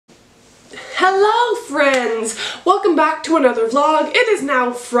Hello friends! Welcome back to another vlog. It is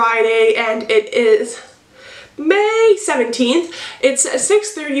now Friday and it is May 17th. It's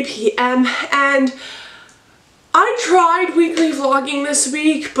 6:30 p.m. and I tried weekly vlogging this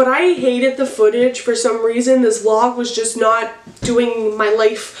week, but I hated the footage for some reason. This vlog was just not doing my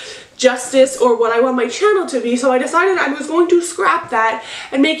life justice or what I want my channel to be, so I decided I was going to scrap that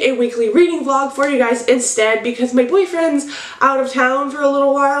and make a weekly reading vlog for you guys instead, because my boyfriend's out of town for a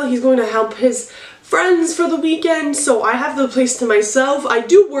little while. He's going to help his friends for the weekend, so I have the place to myself. I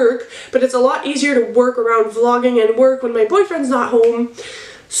do work, but it's a lot easier to work around vlogging and work when my boyfriend's not home.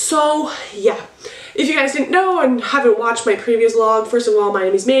 So yeah, if you guys didn't know and haven't watched my previous vlog, first of all, my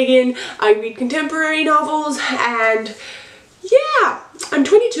name is Meaghan. I read contemporary novels, and yeah, I'm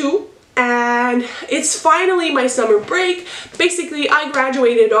 22 and it's finally my summer break. Basically, I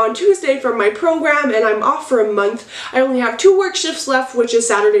graduated on Tuesday from my program and I'm off for a month. I only have 2 work shifts left, which is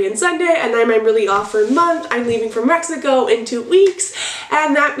Saturday and Sunday, and then I'm really off for a month. I'm leaving for Mexico in 2 weeks,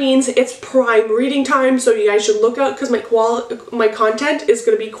 and that means it's prime reading time, so you guys should look out because my content is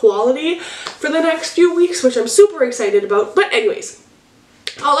going to be quality for the next few weeks, which I'm super excited about. But anyways,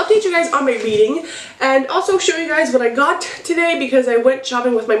 I'll update you guys on my reading and also show you guys what I got today, because I went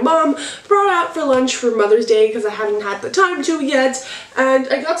shopping with my mom, brought out for lunch for Mother's Day because I hadn't had the time to yet, and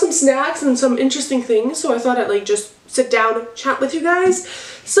I got some snacks and some interesting things, so I thought I'd just sit down and chat with you guys.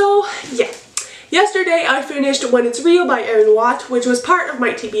 So yeah. Yesterday I finished When It's Real by Erin Watt, which was part of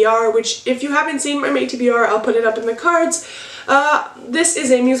my TBR, which if you haven't seen my TBR, I'll put it up in the cards. This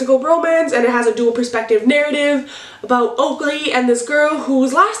is a musical romance and it has a dual perspective narrative about Oakley and this girl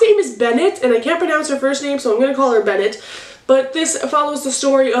whose last name is Bennett, and I can't pronounce her first name, so I'm going to call her Bennett. But this follows the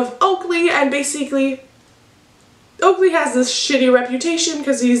story of Oakley, and basically Oakley has this shitty reputation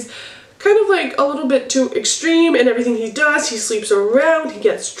because he's kind of like a little bit too extreme in everything he does. He sleeps around, he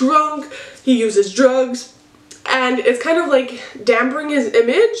gets drunk, he uses drugs, and it's kind of like dampering his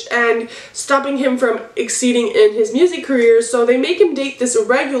image and stopping him from exceeding in his music career. So they make him date this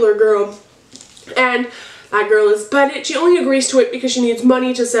regular girl, and that girl is Bennett. She only agrees to it because she needs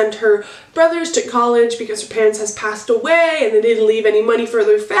money to send her brothers to college because her parents has passed away and they didn't leave any money for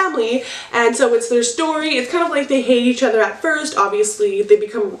their family, and so it's their story. It's kind of like they hate each other at first. Obviously they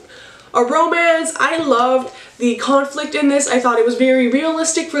become a romance. I loved the conflict in this. I thought it was very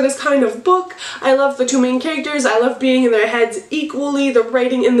realistic for this kind of book. I loved the 2 main characters. I loved being in their heads equally. The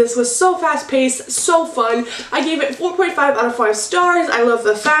writing in this was so fast-paced, so fun. I gave it 4.5 out of 5 stars. I love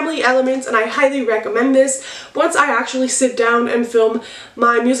the family elements and I highly recommend this. Once I actually sit down and film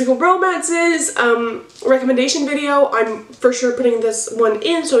my musical romances recommendation video, I'm for sure putting this one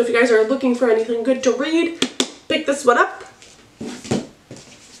in, so if you guys are looking for anything good to read, pick this one up.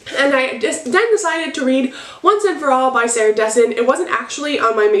 And I then decided to read Once and For All by Sarah Dessen. It wasn't actually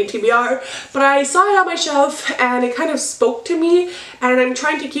on my main TBR, but I saw it on my shelf and it kind of spoke to me, and I'm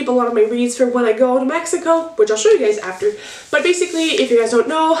trying to keep a lot of my reads for when I go to Mexico, which I'll show you guys after. But basically, if you guys don't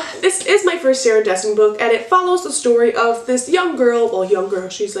know, this is my first Sarah Dessen book, and it follows the story of this young girl. Well, young girl,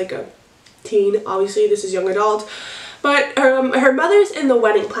 she's like a teen, obviously this is young adult. But her mother's in the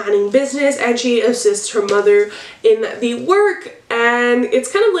wedding planning business and she assists her mother in the work, and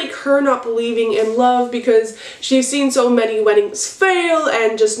it's kind of like her not believing in love because she's seen so many weddings fail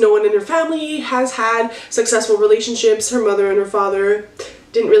and just no one in her family has had successful relationships. Her mother and her father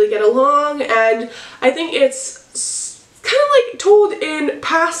didn't really get along, and I think it's kind of like told in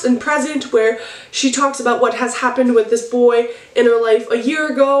past and present, where she talks about what has happened with this boy in her life a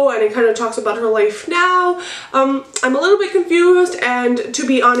year ago, and it kind of talks about her life now. I'm a little bit confused and, to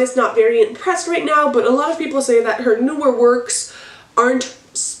be honest, not very impressed right now, but a lot of people say that her newer works aren't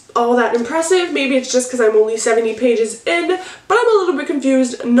all that impressive. Maybe it's just because I'm only 70 pages in, but I'm a little bit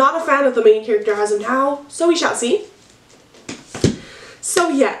confused. Not a fan of the main character as of now, so we shall see. So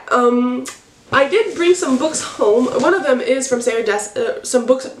yeah, I did bring some books home. One of them is from Sarah Dessen, some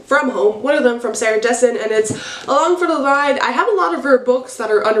books from home. One of them from Sarah Dessen, and it's Along for the Ride. I have a lot of her books that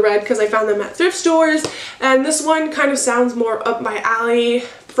are unread because I found them at thrift stores, and this one kind of sounds more up my alley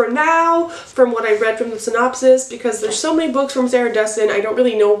for now from what I read from the synopsis, because there's so many books from Sarah Dessen, I don't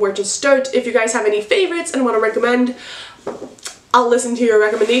really know where to start. If you guys have any favorites and want to recommend, I'll listen to your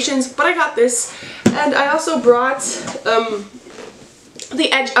recommendations, but I got this. And I also brought The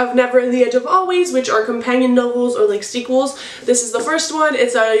Edge of Never and The Edge of Always, which are companion novels or like sequels. This is the first one.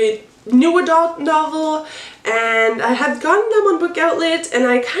 It's a new adult novel, and I had gotten them on Book Outlet, and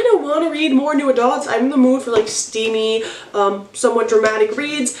I kind of want to read more new adults. I'm in the mood for like steamy, somewhat dramatic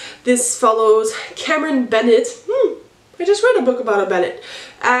reads. This follows Cameron Bennett. I just read a book about a Bennett,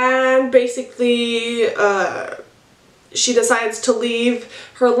 and basically she decides to leave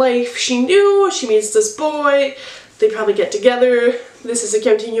her life she knew. She meets this boy. They probably get together. This is a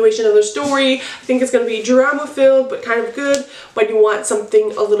continuation of their story. I think it's going to be drama filled, but kind of good when you want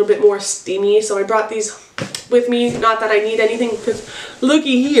something a little bit more steamy. So I brought these with me. Not that I need anything, because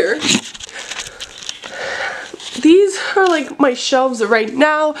looky here. These are like my shelves right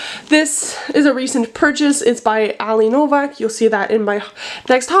now. This is a recent purchase. It's by Ali Novak. You'll see that in my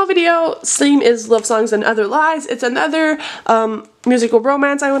next haul video. Same as Love Songs and Other Lies. It's another musical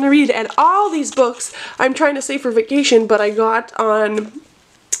romance I want to read. And all these books I'm trying to save for vacation, but I got on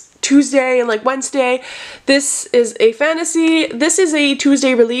Tuesday and like Wednesday. This is a fantasy. This is a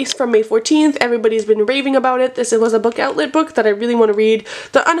Tuesday release from May 14th. Everybody's been raving about it. This was a book outlet book that I really want to read.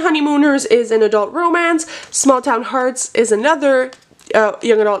 The Unhoneymooners is an adult romance. Small Town Hearts is another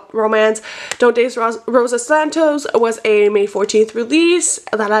young adult romance. Don't Date Rosa Santos was a May 14th release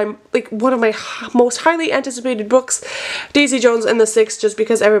that I'm like one of my most highly anticipated books. Daisy Jones and the Six, just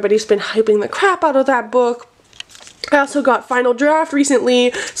because everybody's been hyping the crap out of that book. I also got Final Draft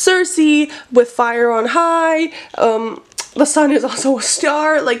recently, Cersei with Fire on High, The Sun is Also a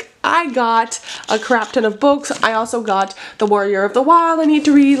Star. Like, I got a crap ton of books. I also got The Warrior of the Wild I need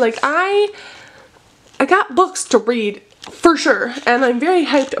to read. Like, I got books to read for sure, and I'm very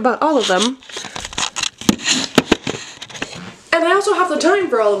hyped about all of them. And I also have the time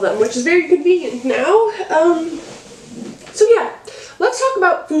for all of them, which is very convenient now. So yeah, let's talk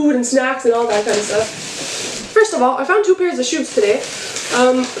about food and snacks and all that kind of stuff. First of all, I found 2 pairs of shoes today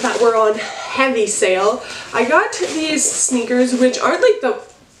that were on heavy sale. I got these sneakers, which aren't like the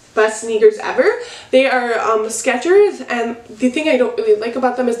best sneakers ever. They are Skechers, and the thing I don't really like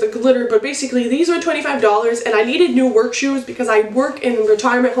about them is the glitter, but basically these were $25, and I needed new work shoes because I work in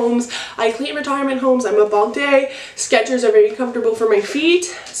retirement homes. I clean retirement homes. I'm up all day. Skechers are very comfortable for my feet,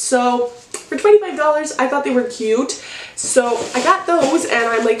 so for $25 I thought they were cute. So I got those, and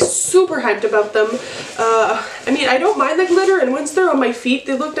I'm like super hyped about them. I mean, I don't mind the glitter, and once they're on my feet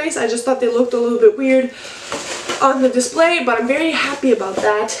they look nice. I just thought they looked a little bit weird on the display, but I'm very happy about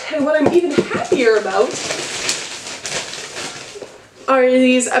that. And what I'm even happier about are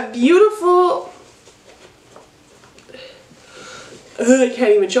these beautiful, I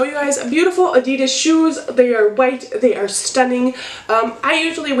can't even show you guys, beautiful Adidas shoes. They are white, they are stunning. I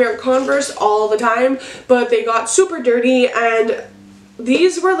usually wear Converse all the time, but they got super dirty, and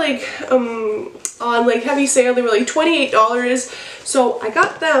these were like on like heavy sale. They were like $28, so I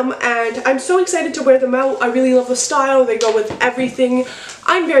got them, and I'm so excited to wear them out. I really love the style. They go with everything.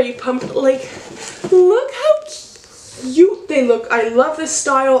 I'm very pumped. Like, look how cute they look. I love this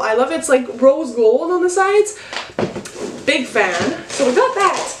style. I love it's like rose gold on the sides. Big fan. So we got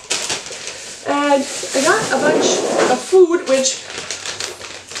that, and I got a bunch of food, which,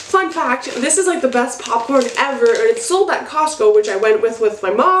 fun fact, this is like the best popcorn ever, and it's sold at Costco, which I went with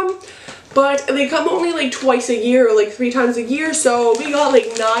my mom, but they come only like twice a year or like 3 times a year, so we got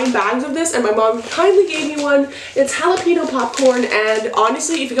like 9 bags of this, and my mom kindly gave me one. It's jalapeno popcorn, and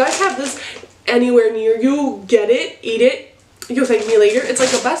honestly, if you guys have this anywhere near you, get it, eat it. You'll thank me later. It's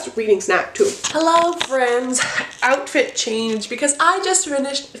like the best reading snack too. Hello friends, outfit change, because I just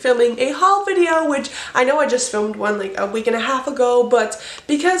finished filming a haul video, which I know I just filmed one like a week and a half ago, but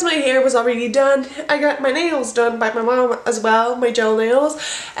because my hair was already done, I got my nails done by my mom as well, my gel nails,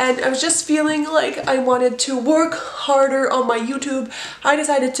 and I was just feeling like I wanted to work harder on my YouTube. I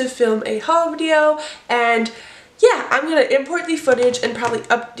decided to film a haul video, and yeah, I'm gonna import the footage and probably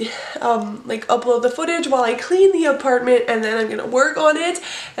upload the footage while I clean the apartment, and then I'm gonna work on it,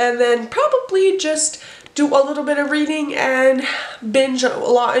 and then probably just do a little bit of reading and binge a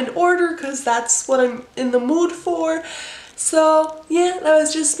lot in order, because that's what I'm in the mood for. So yeah, that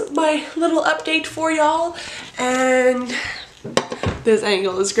was just my little update for y'all, and this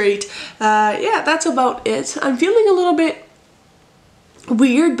angle is great. Yeah, that's about it. I'm feeling a little bit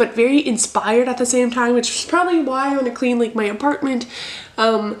weird but very inspired at the same time, which is probably why I want to clean like my apartment. I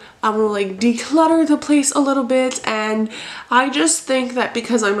want to like declutter the place a little bit, and I just think that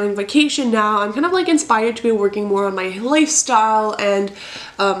because I'm on vacation now, I'm kind of like inspired to be working more on my lifestyle and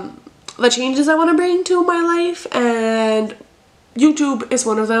the changes I want to bring to my life, and YouTube is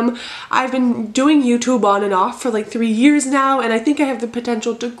one of them. I've been doing YouTube on and off for like 3 years now, and I think I have the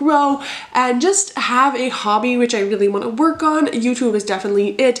potential to grow and just have a hobby which I really want to work on. YouTube is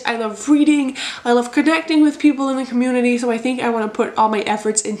definitely it. I love reading, I love connecting with people in the community, so I think I want to put all my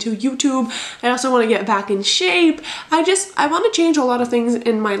efforts into YouTube. I also want to get back in shape. I want to change a lot of things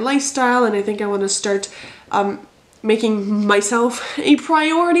in my lifestyle, and I think I want to start making myself a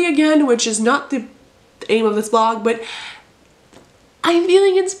priority again, which is not the aim of this vlog, but I'm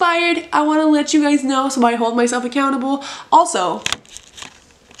feeling inspired. I want to let you guys know so I hold myself accountable. Also,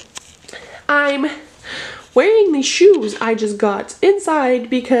 I'm wearing these shoes I just got inside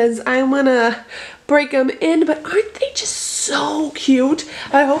because I want to break them in, but aren't they just so cute?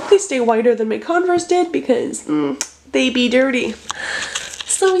 I hope they stay whiter than my Converse did because they be dirty.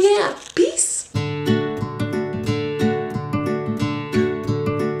 So yeah, peace.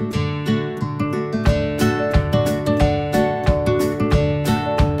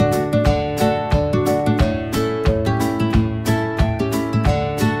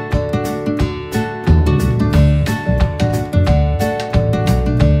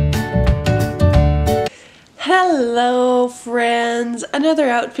 Hello friends, another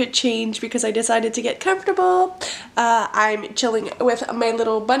outfit change because I decided to get comfortable. I'm chilling with my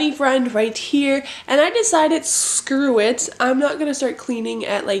little bunny friend right here and I decided screw it, I'm not gonna start cleaning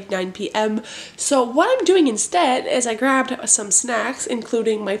at like 9 p.m. So what I'm doing instead is I grabbed some snacks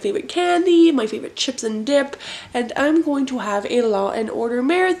including my favorite candy, my favorite chips and dip, and I'm going to have a Law and Order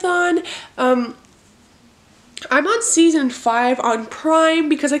marathon. I'm on season 5 on Prime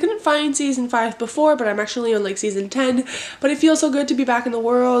because I couldn't find season 5 before, but I'm actually on like season 10. But it feels so good to be back in the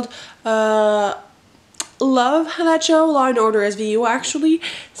world. Love that show, Law and Order SVU actually.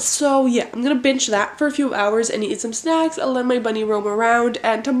 So yeah, I'm gonna binge that for a few hours and eat some snacks. I'll let my bunny roam around,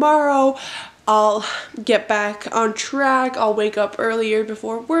 and tomorrow I'll get back on track. I'll wake up earlier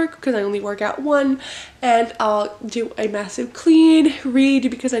before work because I only work at 1, and I'll do a massive clean, read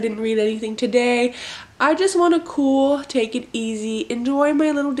because I didn't read anything today. I just want to cool, take it easy, enjoy my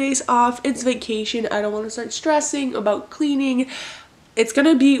little days off. It's vacation. I don't want to start stressing about cleaning. It's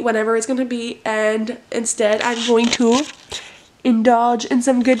gonna be whenever it's gonna be, and instead I'm going to indulge in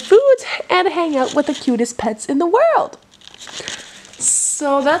some good foods and hang out with the cutest pets in the world.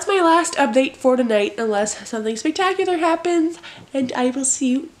 So that's my last update for tonight unless something spectacular happens, and I will see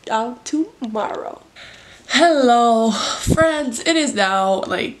you all tomorrow. Hello friends, it is now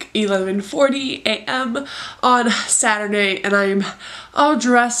like 11:40 a.m. on Saturday and I'm all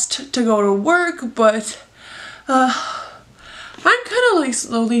dressed to go to work, but I'm kind of like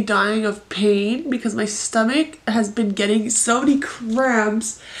slowly dying of pain because my stomach has been getting so many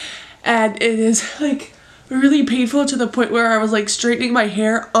cramps and it is like really painful to the point where I was like straightening my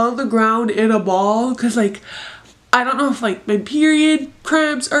hair on the ground in a ball because like I don't know if like my period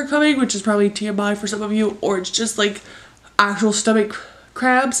cramps are coming, which is probably TMI for some of you, or it's just like actual stomach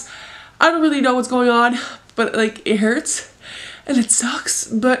cramps. I don't really know what's going on, but like it hurts and it sucks,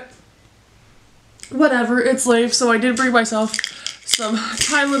 but whatever, it's life. So I did bring myself some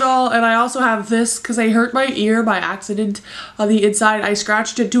Tylenol, and I also have this because I hurt my ear by accident on the inside. I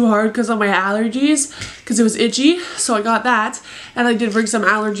scratched it too hard because of my allergies because it was itchy, so I got that, and I did bring some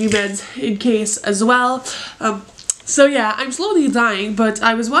allergy meds in case as well. So yeah, I'm slowly dying, but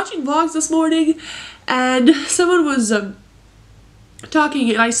I was watching vlogs this morning and someone was talking,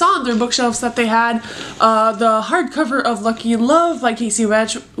 and I saw on their bookshelves that they had the hardcover of Lucky in Love by Casey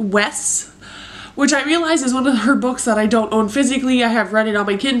West, which I realize is one of her books that I don't own physically. I have read it on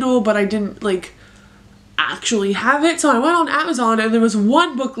my Kindle, but I didn't like actually have it. So I went on Amazon and there was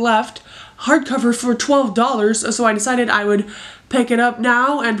one book left, hardcover for $12, so I decided I would pick it up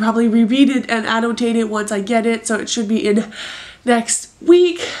now and probably reread it and annotate it once I get it, so it should be in next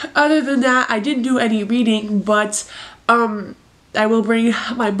week. Other than that, I didn't do any reading, but I will bring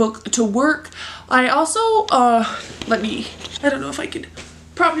my book to work. I also, I don't know if I can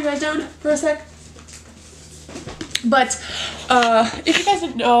prop you guys down for a sec. But if you guys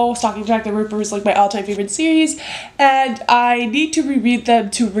didn't know, Stalking Jack the Ripper is like my all-time favorite series, and I need to reread them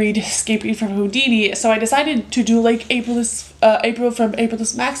to read Escaping from Houdini. So I decided to do like April from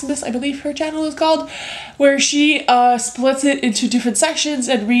April's Maximus, I believe her channel is called, where she splits it into different sections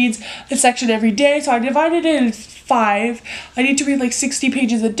and reads a section every day. So I divided it in 5. I need to read like 60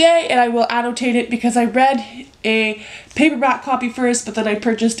 pages a day, and I will annotate it because I read a paperback copy first, but then I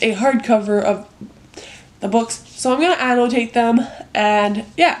purchased a hardcover of the books, so I'm gonna annotate them, and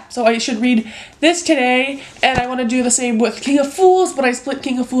yeah, so I should read this today, and I want to do the same with King of Fools, but I split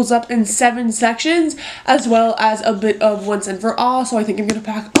King of Fools up in 7 sections, as well as a bit of Once and For All, so I think I'm gonna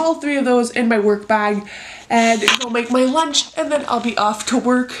pack all 3 of those in my work bag, and go make my lunch, and then I'll be off to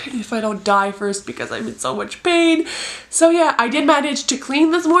work if I don't die first because I'm in so much pain. So yeah, I did manage to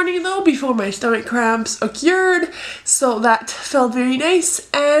clean this morning though before my stomach cramps occurred, so that felt very nice,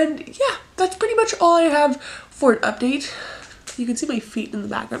 and yeah, that's pretty much all I have for an update. You can see my feet in the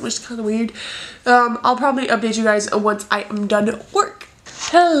background, which is kind of weird. I'll probably update you guys once I am done work.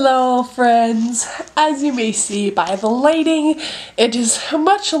 Hello friends! As you may see by the lighting, it is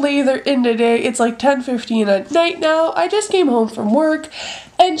much later in the day. It's like 10:15 at night now. I just came home from work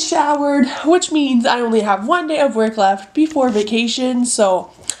and showered, which means I only have one day of work left before vacation,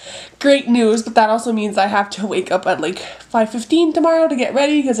 so great news, but that also means I have to wake up at like 5:15 tomorrow to get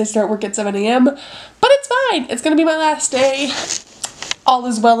ready because I start work at 7 a.m. But it's fine! It's gonna be my last day. All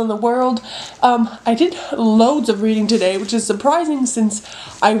is well in the world. I did loads of reading today, which is surprising since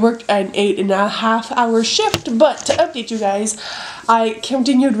I worked an 8.5-hour shift, but to update you guys, I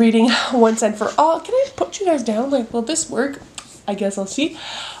continued reading Once and For All. Can I put you guys down? Like, will this work? I guess I'll see.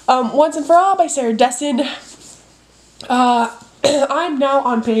 Once and For All by Sarah Dessen. I'm now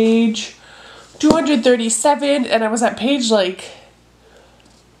on page 237, and I was at page like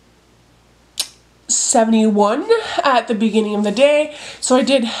 71 at the beginning of the day, so I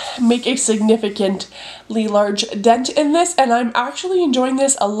did make a significantly large dent in this, and I'm actually enjoying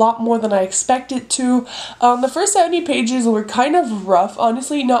this a lot more than I expected to. The first 70 pages were kind of rough,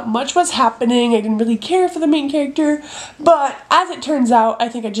 honestly. Not much was happening. I didn't really care for the main character, but as it turns out, I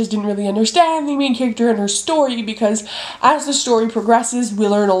think I just didn't really understand the main character and her story, because as the story progresses, we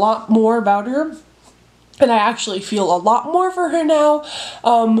learn a lot more about her, and I actually feel a lot more for her now.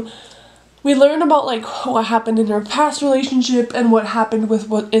 We learn about like what happened in her past relationship and what happened with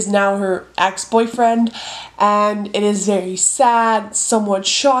what is now her ex-boyfriend, and it is very sad, somewhat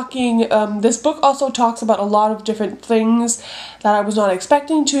shocking. This book also talks about a lot of different things that I was not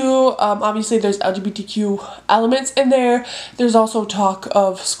expecting to. Obviously there's LGBTQ elements in there. There's also talk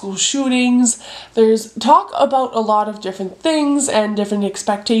of school shootings. There's talk about a lot of different things and different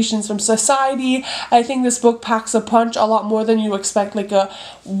expectations from society. I think this book packs a punch a lot more than you expect like a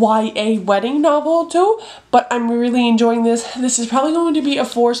YA wedding novel to, but I'm really enjoying this. This is probably going to be a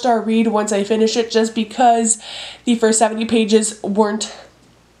 4-star read once I finish it, just because the first 70 pages weren't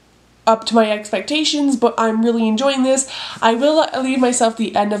up to my expectations, but I'm really enjoying this. I will leave myself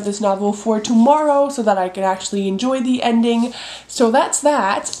the end of this novel for tomorrow so that I can actually enjoy the ending. So that's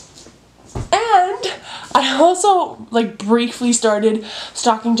that. And I also like briefly started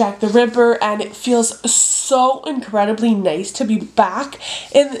Stalking Jack the Ripper, and it feels so incredibly nice to be back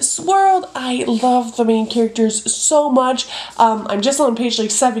in this world. I love the main characters so much. I'm just on page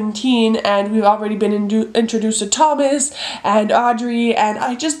like 17, and we've already been introduced to Thomas and Audrey, and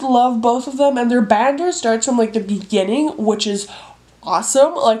I just love both of them, and their banter starts from like the beginning, which is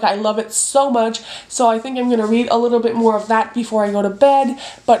awesome. Like, I love it so much, so I think I'm gonna read a little bit more of that before I go to bed,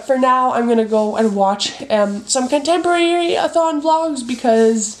 but for now I'm gonna go and watch some contemporary-a-thon vlogs,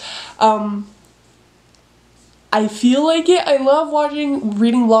 because I feel like it. I love watching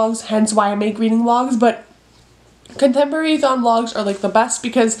reading vlogs, hence why I make reading vlogs, but contemporary-a-thon vlogs are like the best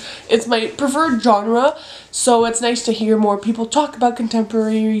because it's my preferred genre, so it's nice to hear more people talk about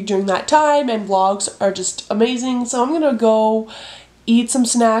contemporary during that time, and vlogs are just amazing. So I'm gonna go eat some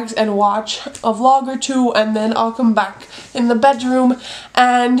snacks and watch a vlog or two, and then I'll come back in the bedroom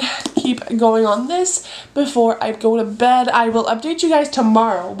and keep going on this before I go to bed. I will update you guys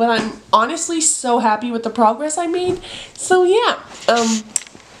tomorrow, but I'm honestly so happy with the progress I made. So yeah,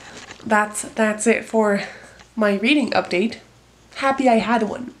 that's it for my reading update. Happy I had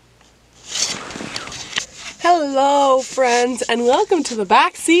one. Hello friends, and welcome to the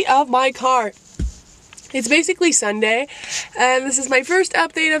back seat of my car. It's basically Sunday, and this is my first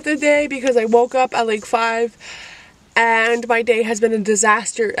update of the day because I woke up at like 5, and my day has been a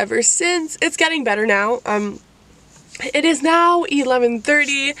disaster ever since. It's getting better now. It is now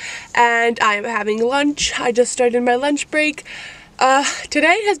 11:30, and I am having lunch. I just started my lunch break.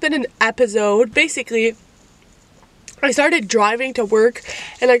 Today has been an episode. Basically, I started driving to work,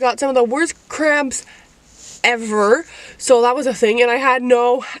 and I got some of the worst cramps ever, so that was a thing, and I had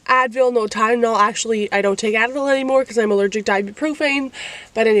no Advil, no Tylenol. Actually, I don't take Advil anymore because I'm allergic to ibuprofen,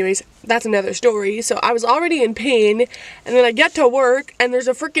 but anyways, that's another story. So I was already in pain, and then I get to work, and there's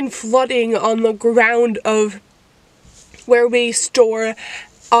a freaking flooding on the ground of where we store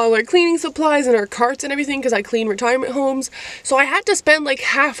all our cleaning supplies and our carts and everything, because I clean retirement homes. So I had to spend like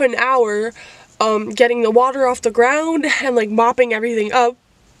half an hour getting the water off the ground and like mopping everything up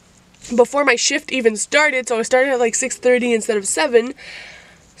before my shift even started. So I started at like 6:30 instead of 7,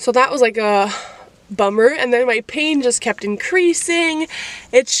 so that was like a bummer. And then my pain just kept increasing.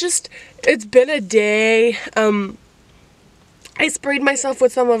 It's been a day. I sprayed myself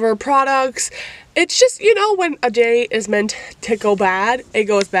with some of our products. It's just, you know, when a day is meant to go bad, it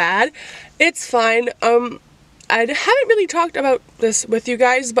goes bad. It's fine. I haven't really talked about this with you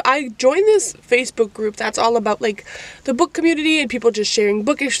guys, but I joined this Facebook group that's all about like the book community and people just sharing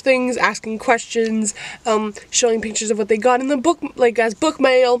bookish things, asking questions, showing pictures of what they got in the book, like as book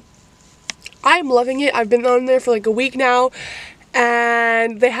mail. I'm loving it. I've been on there for like a week now,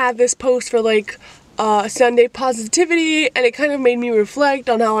 and they had this post for like Sunday positivity, and it kind of made me reflect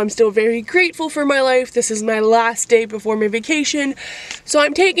on how I'm still very grateful for my life. This is my last day before my vacation, so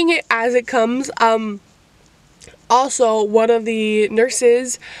I'm taking it as it comes. Also, one of the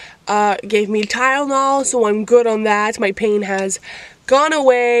nurses gave me Tylenol, so I'm good on that. My pain has gone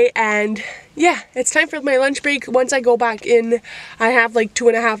away, and yeah, it's time for my lunch break. Once I go back in, I have like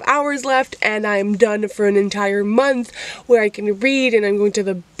 2.5 hours left, and I'm done for an entire month where I can read, and I'm going to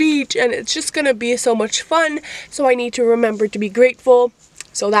the beach, and it's just gonna be so much fun. So I need to remember to be grateful.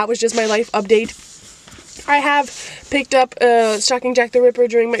 So that was just my life update. I have picked up Stalking Jack the Ripper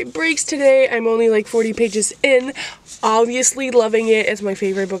during my breaks today. I'm only like 40 pages in. Obviously loving it. It's my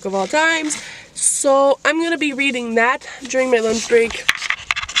favorite book of all times. So I'm going to be reading that during my lunch break.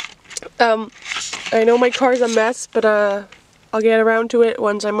 I know my car's a mess, but I'll get around to it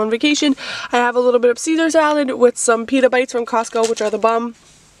once I'm on vacation. I have a little bit of Caesar salad with some pita bites from Costco, which are the bomb.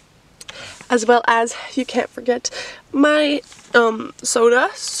 As well as, you can't forget, my soda.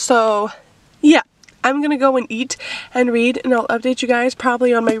 So yeah. I'm gonna go and eat and read, and I'll update you guys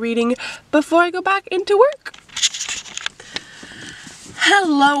probably on my reading before I go back into work.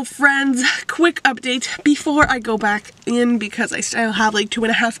 Hello friends, quick update before I go back in because I still have like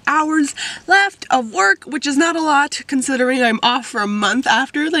 2.5 hours left of work, which is not a lot considering I'm off for a month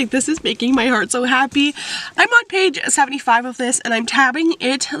after. Like, this is making my heart so happy. I'm on page 75 of this, and I'm tabbing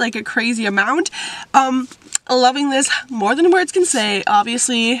it like a crazy amount. Loving this more than words can say.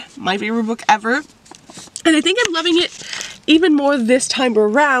 Obviously my favorite book ever. And I think I'm loving it even more this time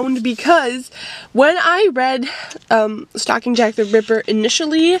around because when I read Stalking Jack the Ripper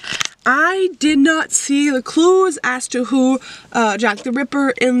initially, I did not see the clues as to who Jack the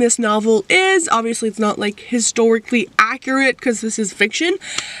Ripper in this novel is. Obviously it's not like historically accurate because this is fiction,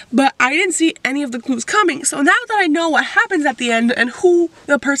 but I didn't see any of the clues coming. So now that I know what happens at the end and who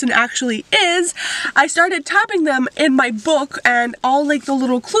the person actually is, I started tapping them in my book and all like the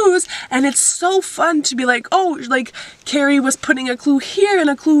little clues, and it's so fun to be like, oh, like Carrie was putting a clue here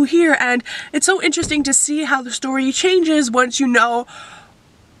and a clue here, and it's so interesting to see how the story changes once you know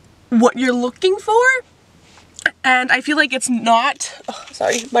what you're looking for. And I feel like it's not, oh,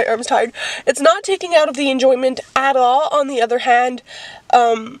 sorry, my arm's tired. It's not taking out of the enjoyment at all. On the other hand,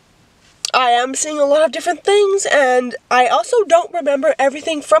 I am seeing a lot of different things, and I also don't remember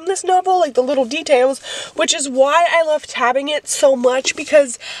everything from this novel, like the little details, which is why I love tabbing it so much,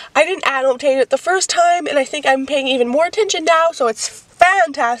 because I didn't annotate it the first time, and I think I'm paying even more attention now, so it's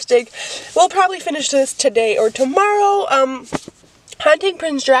fantastic. We'll probably finish this today or tomorrow. Hunting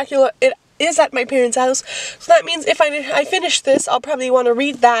Prince Dracula, it is at my parents' house, so that means if I finish this, I'll probably want to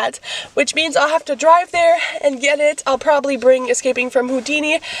read that, which means I'll have to drive there and get it. I'll probably bring Escaping from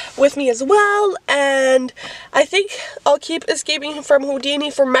Houdini with me as well, and I think I'll keep Escaping from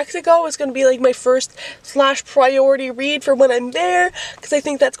Houdini for Mexico. It's going to be like my first / priority read for when I'm there, because I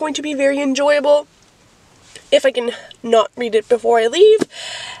think that's going to be very enjoyable if I can not read it before I leave.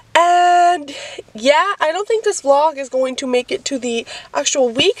 And yeah, I don't think this vlog is going to make it to the actual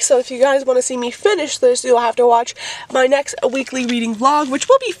week, so if you guys want to see me finish this, you'll have to watch my next weekly reading vlog, which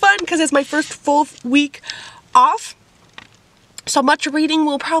will be fun because it's my first full week off. So much reading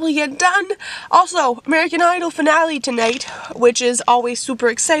will probably get done. Also, American Idol finale tonight, which is always super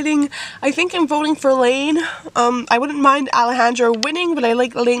exciting. I think I'm voting for Lane. I wouldn't mind Alejandra winning, but I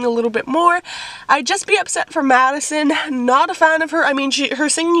like Lane a little bit more. I'd just be upset for Madison. Not a fan of her. I mean, her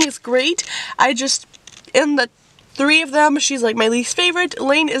singing is great. In the three of them, she's like my least favorite.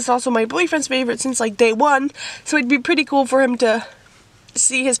 Lane is also my boyfriend's favorite since like day one, so it'd be pretty cool for him to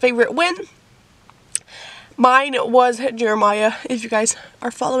see his favorite win. Mine was Jeremiah, if you guys are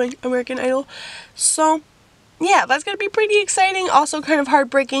following American Idol. So, yeah, that's going to be pretty exciting. Also kind of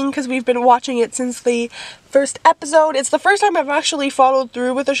heartbreaking because we've been watching it since the first episode. It's the first time I've actually followed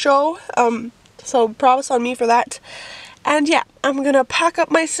through with a show. So props on me for that. And yeah, I'm going to pack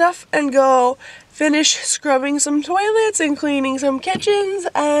up my stuff and go finish scrubbing some toilets and cleaning some kitchens.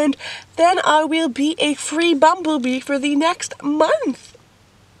 And then I will be a free bumblebee for the next month.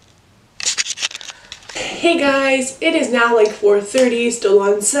 Hey guys, it is now like 4:30, still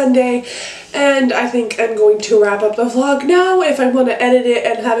on Sunday, and I think I'm going to wrap up the vlog now if I want to edit it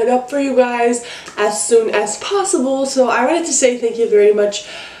and have it up for you guys as soon as possible. So I wanted to say thank you very much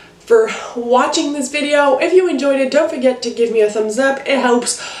for watching this video. If you enjoyed it, don't forget to give me a thumbs up. It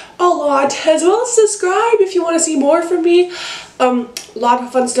helps a lot, as well as subscribe if you want to see more from me. A lot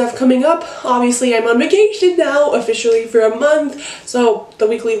of fun stuff coming up. Obviously, I'm on vacation now, officially for a month, so the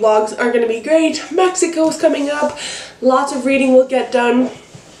weekly vlogs are going to be great. Mexico's coming up. Lots of reading will get done.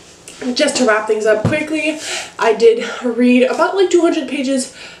 Just to wrap things up quickly, I did read about like 200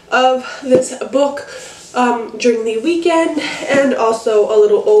 pages of this book during the weekend, and also a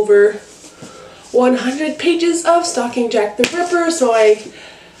little over 100 pages of Stalking Jack the Ripper, so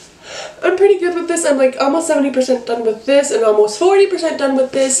I'm pretty good with this. I'm like almost 70% done with this and almost 40% done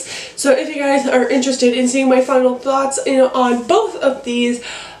with this. So if you guys are interested in seeing my final thoughts on both of these,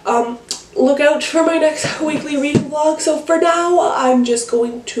 look out for my next weekly reading vlog. So for now, I'm just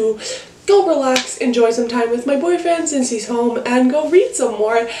going to go relax, enjoy some time with my boyfriend since he's home, and go read some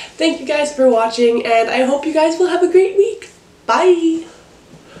more. Thank you guys for watching, and I hope you guys will have a great week. Bye!